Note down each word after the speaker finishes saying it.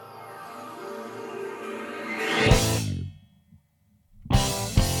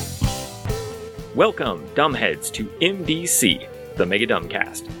Welcome, dumbheads, to MDC, the Mega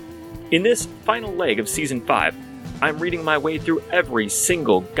Dumbcast. In this final leg of Season 5, I'm reading my way through every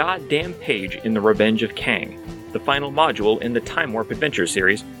single goddamn page in The Revenge of Kang, the final module in the Time Warp Adventure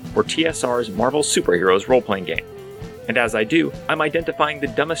series for TSR's Marvel Superheroes role-playing game. And as I do, I'm identifying the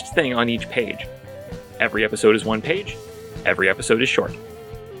dumbest thing on each page. Every episode is one page, every episode is short.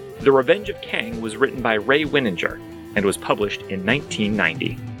 The Revenge of Kang was written by Ray Winninger and was published in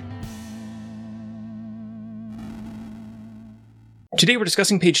 1990. Today we're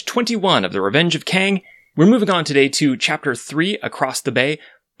discussing page 21 of The Revenge of Kang. We're moving on today to chapter 3, Across the Bay,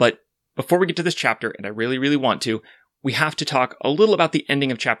 but before we get to this chapter, and I really want to, we have to talk a little about the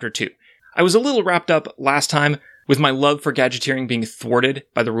ending of chapter 2. I was a little wrapped up last time with my love for gadgeteering being thwarted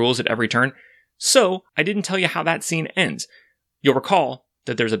by the rules at every turn, so I didn't tell you how that scene ends. You'll recall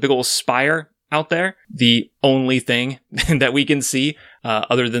that there's a big old spire out there, the only thing that we can see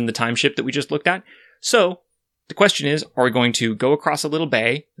other than the time ship that we just looked at. So the question is, are we going to go across a little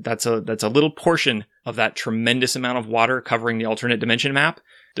bay? That's a little portion of that tremendous amount of water covering the alternate dimension map.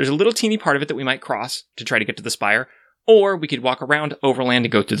 There's a little teeny part of it that we might cross to try to get to the spire, or we could walk around overland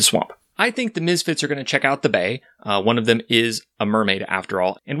and go through the swamp. I think the Misfits are going to check out the bay. One of them is a mermaid after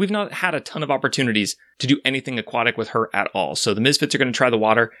all, and we've not had a ton of opportunities to do anything aquatic with her at all. So the Misfits are going to try the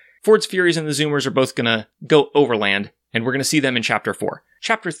water. Ford's Furies and the Zoomers are both going to go overland, and we're going to see them in Chapter 4.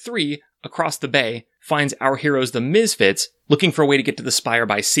 Chapter 3, Across the Bay, finds our heroes, the Misfits, looking for a way to get to the spire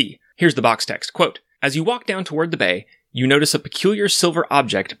by sea. Here's the box text, quote, "As you walk down toward the bay, you notice a peculiar silver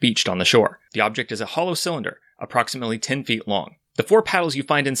object beached on the shore. The object is a hollow cylinder, approximately 10 feet long. The 4 paddles you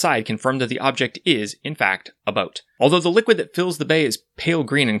find inside confirm that the object is, in fact, a boat. Although the liquid that fills the bay is pale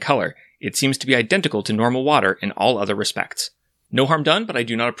green in color, it seems to be identical to normal water in all other respects. No harm done, but I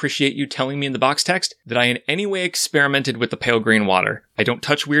do not appreciate you telling me in the box text that I in any way experimented with the pale green water. I don't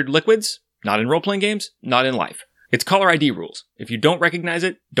touch weird liquids, not in role-playing games, not in life. It's caller ID rules. If you don't recognize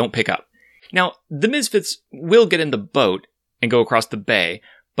it, don't pick up." Now, the Misfits will get in the boat and go across the bay,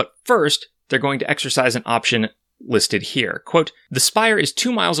 but first, they're going to exercise an option listed here. Quote, "The spire is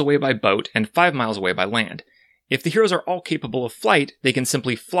 2 miles away by boat and 5 miles away by land. If the heroes are all capable of flight, they can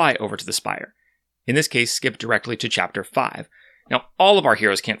simply fly over to the spire. In this case, skip directly to chapter 5. Now, all of our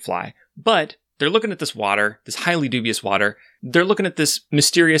heroes can't fly, but they're looking at this water, this highly dubious water. They're looking at this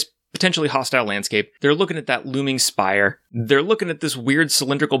mysterious, potentially hostile landscape. They're looking at that looming spire. They're looking at this weird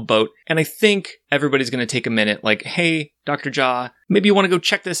cylindrical boat. And I think everybody's going to take a minute like, hey, Dr. Jaw, maybe you want to go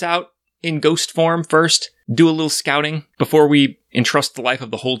check this out in ghost form first? Do a little scouting before we entrust the life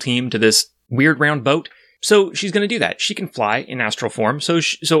of the whole team to this weird round boat? So she's going to do that. She can fly in astral form. So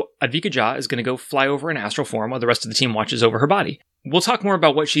Advika Jha is going to go fly over in astral form while the rest of the team watches over her body. We'll talk more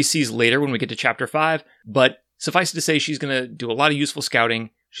about what she sees later when we get to chapter 5, but suffice it to say she's going to do a lot of useful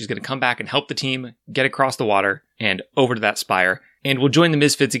scouting. She's going to come back and help the team get across the water and over to that spire, and we'll join the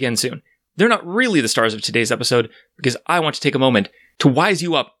Misfits again soon. They're not really the stars of today's episode because I want to take a moment to wise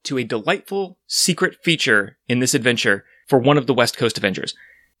you up to a delightful secret feature in this adventure for one of the West Coast Avengers.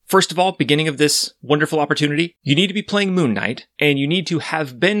 First of all, beginning of this wonderful opportunity, you need to be playing Moon Knight, and you need to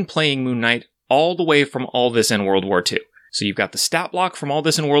have been playing Moon Knight all the way from All This in World War II. So you've got the stat block from All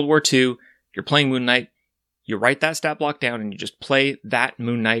This in World War II, you're playing Moon Knight, you write that stat block down, and you just play that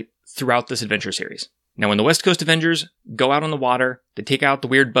Moon Knight throughout this adventure series. Now, when the West Coast Avengers go out on the water, they take out the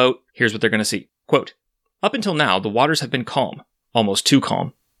weird boat, here's what they're going to see. Quote, "Up until now, the waters have been calm, almost too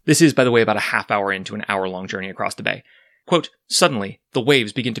calm. This is, by the way, about a half hour into an hour-long journey across the bay. Quote, suddenly, the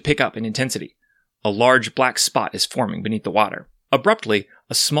waves begin to pick up in intensity. A large black spot is forming beneath the water. Abruptly,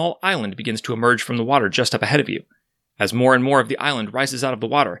 a small island begins to emerge from the water just up ahead of you. As more and more of the island rises out of the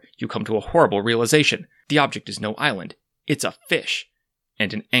water, you come to a horrible realization. The object is no island. It's a fish.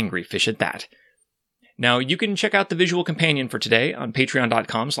 And an angry fish at that." Now, you can check out the visual companion for today on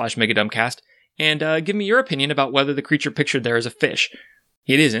patreon.com/megadumbcast and give me your opinion about whether the creature pictured there is a fish.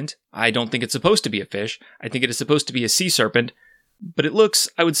 It isn't. I don't think it's supposed to be a fish. I think it is supposed to be a sea serpent, but it looks,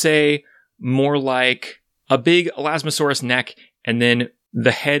 I would say, more like a big Elasmosaurus neck and then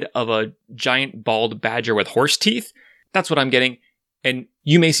the head of a giant bald badger with horse teeth. That's what I'm getting. And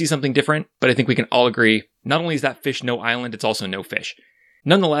you may see something different, but I think we can all agree, not only is that fish no island, it's also no fish.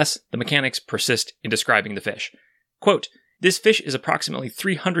 Nonetheless, the mechanics persist in describing the fish. Quote, "This fish is approximately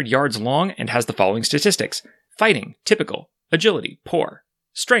 300 yards long and has the following statistics. Fighting, typical. Agility, poor.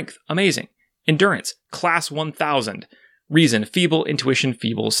 Strength, amazing. Endurance, class 1000. Reason, feeble. Intuition,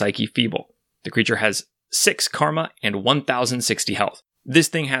 feeble. Psyche, feeble. The creature has 6 karma and 1060 health. This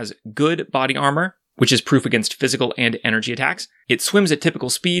thing has good body armor, which is proof against physical and energy attacks. It swims at typical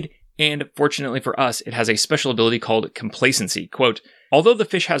speed, and fortunately for us, it has a special ability called Complacency. Quote, Although the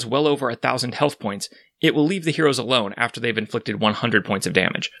fish has well over 1,000 health points, it will leave the heroes alone after they've inflicted 100 points of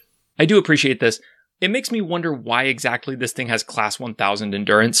damage. I do appreciate this. It makes me wonder why exactly this thing has class 1000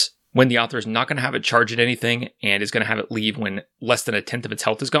 endurance, when the author is not going to have it charge at anything and is going to have it leave when less than a tenth of its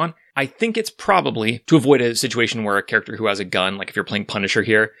health is gone. I think it's probably to avoid a situation where a character who has a gun, like if you're playing Punisher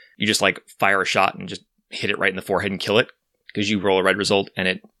here, you just like fire a shot and just hit it right in the forehead and kill it, because you roll a red result and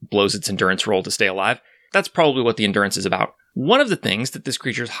it blows its endurance roll to stay alive. That's probably what the endurance is about. One of the things that this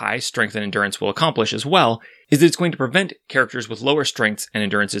creature's high strength and endurance will accomplish as well is that it's going to prevent characters with lower strengths and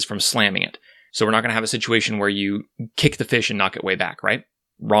endurances from slamming it. So we're not going to have a situation where you kick the fish and knock it way back, right?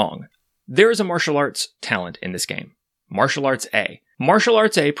 Wrong. There is a martial arts talent in this game. Martial Arts A. Martial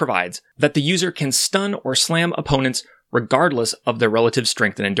Arts A provides that the user can stun or slam opponents regardless of their relative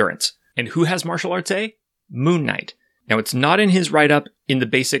strength and endurance. And who has Martial Arts A? Moon Knight. Now, it's not in his write-up in the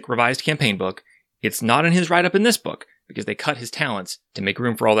basic revised campaign book. It's not in his write-up in this book, because they cut his talents to make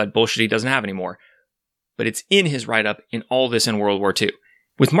room for all that bullshit he doesn't have anymore. But it's in his write-up in all this in World War II.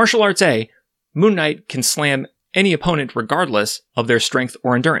 With Martial Arts A, Moon Knight can slam any opponent regardless of their strength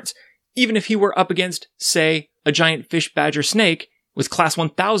or endurance. Even if he were up against, say, a giant fish badger snake with class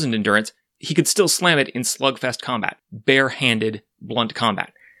 1000 endurance, he could still slam it in slugfest combat, bare-handed, blunt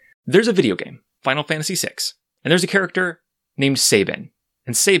combat. There's a video game, Final Fantasy VI, and there's a character named Sabin.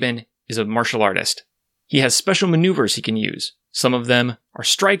 And Sabin is a martial artist. He has special maneuvers he can use. Some of them are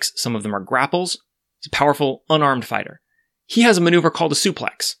strikes, some of them are grapples. He's a powerful, unarmed fighter. He has a maneuver called a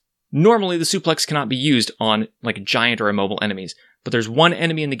suplex. Normally, the suplex cannot be used on like giant or immobile enemies, but there's one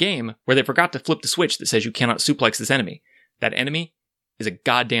enemy in the game where they forgot to flip the switch that says you cannot suplex this enemy. That enemy is a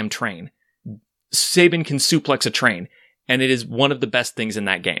goddamn train. Sabin can suplex a train, and it is one of the best things in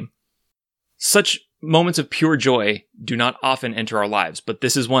that game. Such moments of pure joy do not often enter our lives, but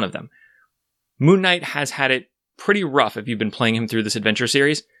this is one of them. Moon Knight has had it pretty rough if you've been playing him through this adventure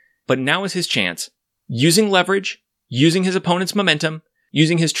series, but now is his chance, using leverage, using his opponent's momentum,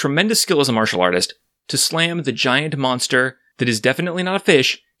 using his tremendous skill as a martial artist, to slam the giant monster that is definitely not a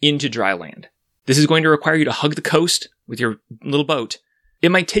fish into dry land. This is going to require you to hug the coast with your little boat. It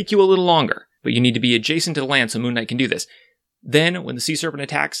might take you a little longer, but you need to be adjacent to the land so Moon Knight can do this. Then, when the sea serpent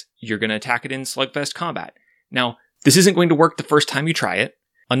attacks, you're going to attack it in slugfest combat. Now, this isn't going to work the first time you try it.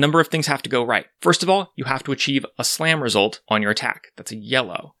 A number of things have to go right. First of all, you have to achieve a slam result on your attack. That's a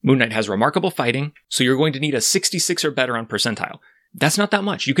yellow. Moon Knight has remarkable fighting, so you're going to need a 66 or better on percentile. That's not that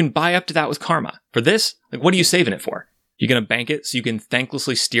much. You can buy up to that with karma. For this, what are you saving it for? You're going to bank it so you can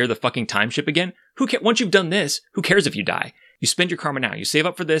thanklessly steer the fucking time ship again? Once you've done this, who cares if you die? You spend your karma now. You save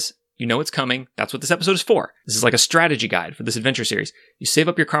up for this. You know it's coming. That's what this episode is for. This is like a strategy guide for this adventure series. You save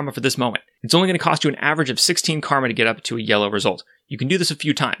up your karma for this moment. It's only going to cost you an average of 16 karma to get up to a yellow result. You can do this a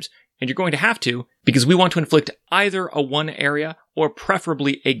few times. And you're going to have to, because we want to inflict either a one area or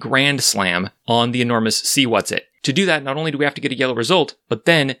preferably a grand slam on the enormous sea what's-it. To do that, not only do we have to get a yellow result, but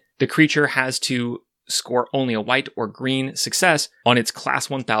then the creature has to score only a white or green success on its class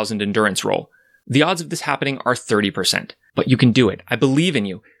 1000 endurance roll. The odds of this happening are 30%, but you can do it. I believe in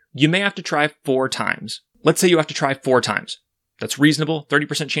you. You may have to try 4 times. Let's say you have to try 4 times. That's reasonable,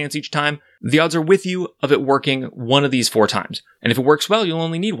 30% chance each time. The odds are with you of it working one of these 4 times. And if it works well, you'll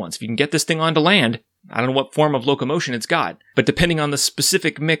only need once. If you can get this thing onto land, I don't know what form of locomotion it's got, but depending on the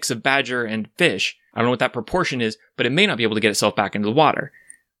specific mix of badger and fish, I don't know what that proportion is, but it may not be able to get itself back into the water.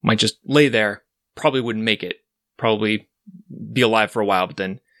 Might just lay there, probably wouldn't make it, probably be alive for a while, but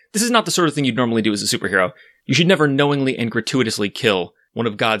then this is not the sort of thing you'd normally do as a superhero. You should never knowingly and gratuitously kill one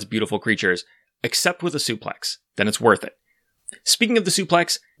of God's beautiful creatures, except with a suplex. Then it's worth it. Speaking of the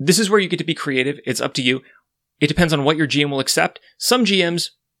suplex, this is where you get to be creative. It's up to you. It depends on what your GM will accept. Some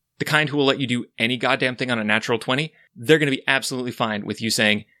GMs, the kind who will let you do any goddamn thing on a natural 20, they're going to be absolutely fine with you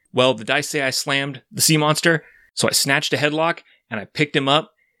saying, well, the dice say I slammed the sea monster, so I snatched a headlock, and I picked him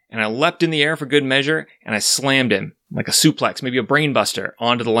up, and I leapt in the air for good measure, and I slammed him, like a suplex, maybe a brain buster,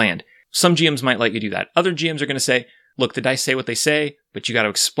 onto the land. Some GMs might let you do that. Other GMs are going to say, look, the dice say what they say, but you got to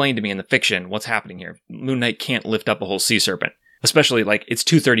explain to me in the fiction what's happening here. Moon Knight can't lift up a whole sea serpent. Especially, it's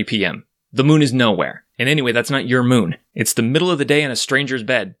 2:30 p.m. The moon is nowhere. And anyway, that's not your moon. It's the middle of the day in a stranger's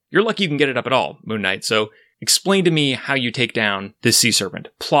bed. You're lucky you can get it up at all, Moon Knight. So explain to me how you take down this sea serpent,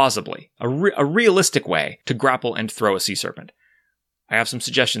 plausibly. A realistic way to grapple and throw a sea serpent. I have some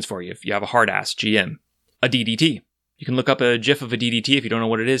suggestions for you if you have a hard-ass GM. A DDT. You can look up a GIF of a DDT if you don't know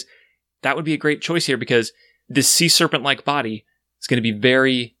what it is. That would be a great choice here because this sea serpent-like body is going to be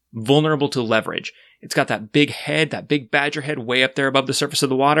very vulnerable to leverage. It's got that big head, that big badger head way up there above the surface of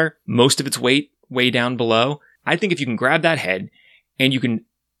the water. Most of its weight way down below. I think if you can grab that head and you can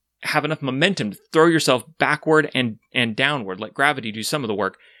have enough momentum to throw yourself backward and downward, let gravity do some of the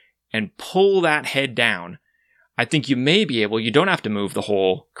work, and pull that head down, I think you may be able, you don't have to move the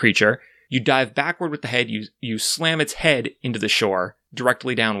whole creature, you dive backward with the head, you slam its head into the shore,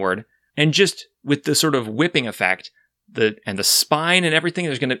 directly downward, and just with the sort of whipping effect, the spine and everything,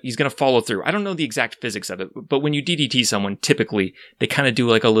 he's gonna follow through. I don't know the exact physics of it, but when you DDT someone, typically they kind of do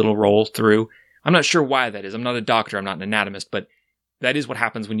like a little roll through. I'm not sure why that is. I'm not a doctor. I'm not an anatomist, but that is what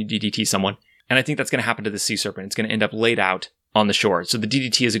happens when you DDT someone. And I think that's going to happen to the sea serpent. It's going to end up laid out on the shore. So the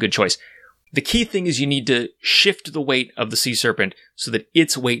DDT is a good choice. The key thing is you need to shift the weight of the sea serpent so that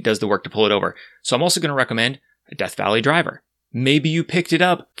its weight does the work to pull it over. So I'm also going to recommend a Death Valley driver. Maybe you picked it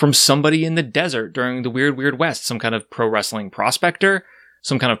up from somebody in the desert during the Weird Weird West, some kind of pro wrestling prospector,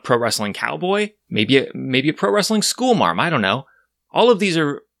 some kind of pro wrestling cowboy, maybe a pro wrestling schoolmarm, I don't know. All of these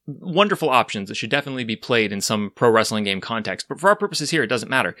are wonderful options that should definitely be played in some pro wrestling game context, but for our purposes here, it doesn't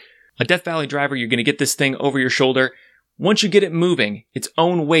matter. A Death Valley driver, you're going to get this thing over your shoulder. Once you get it moving, its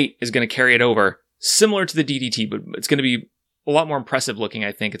own weight is going to carry it over, similar to the DDT, but it's going to be a lot more impressive looking,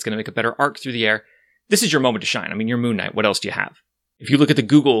 I think. It's going to make a better arc through the air. This is your moment to shine. I mean, you're Moon Knight. What else do you have? If you look at the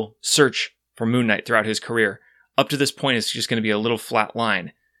Google search for Moon Knight throughout his career, up to this point, it's just going to be a little flat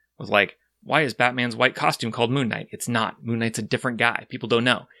line with like, why is Batman's white costume called Moon Knight? It's not. Moon Knight's a different guy. People don't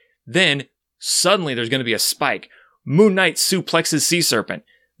know. Then, suddenly there's going to be a spike. Moon Knight suplexes Sea Serpent.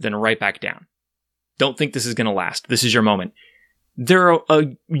 Then right back down. Don't think this is going to last. This is your moment. There are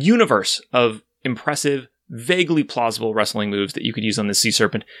a universe of impressive, vaguely plausible wrestling moves that you could use on this Sea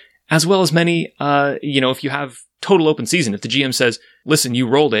Serpent, as well as many, if you have total open season. If the GM says, listen, you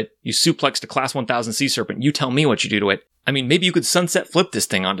rolled it, you suplexed a Class 1000 Sea Serpent, you tell me what you do to it. I mean, maybe you could sunset flip this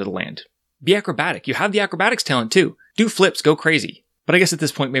thing onto the land. Be acrobatic. You have the acrobatics talent too. Do flips, go crazy. But I guess at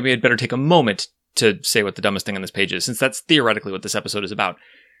this point, maybe I'd better take a moment to say what the dumbest thing on this page is, since that's theoretically what this episode is about.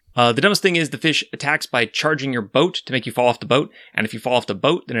 The dumbest thing is the fish attacks by charging your boat to make you fall off the boat, and if you fall off the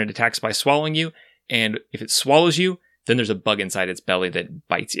boat, then it attacks by swallowing you, and if it swallows you, then there's a bug inside its belly that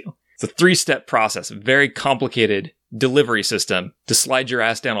bites you. It's a 3-step process, a very complicated delivery system to slide your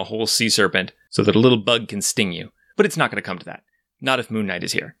ass down a whole sea serpent so that a little bug can sting you. But it's not going to come to that. Not if Moon Knight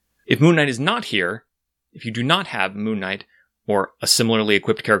is here. If Moon Knight is not here, if you do not have Moon Knight or a similarly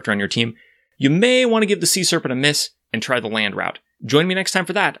equipped character on your team, you may want to give the sea serpent a miss and try the land route. Join me next time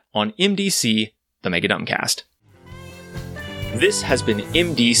for that on MDC, the Mega Dumbcast. This has been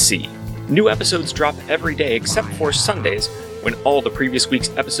MDC. New episodes drop every day except for Sundays, when all the previous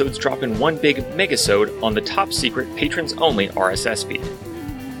week's episodes drop in one big megasode on the top secret patrons-only RSS feed.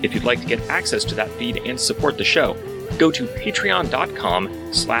 If you'd like to get access to that feed and support the show, go to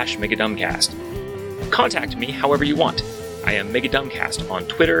patreon.com/megadumbcast. Contact me however you want. I am Megadumbcast on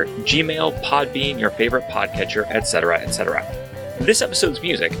Twitter, Gmail, Podbean, your favorite podcatcher, etc., etc. This episode's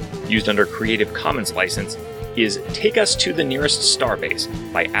music, used under Creative Commons license, is Take Us to the Nearest Starbase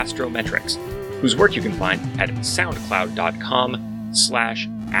by Astrometrics, whose work you can find at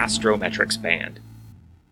soundcloud.com/astrometricsband.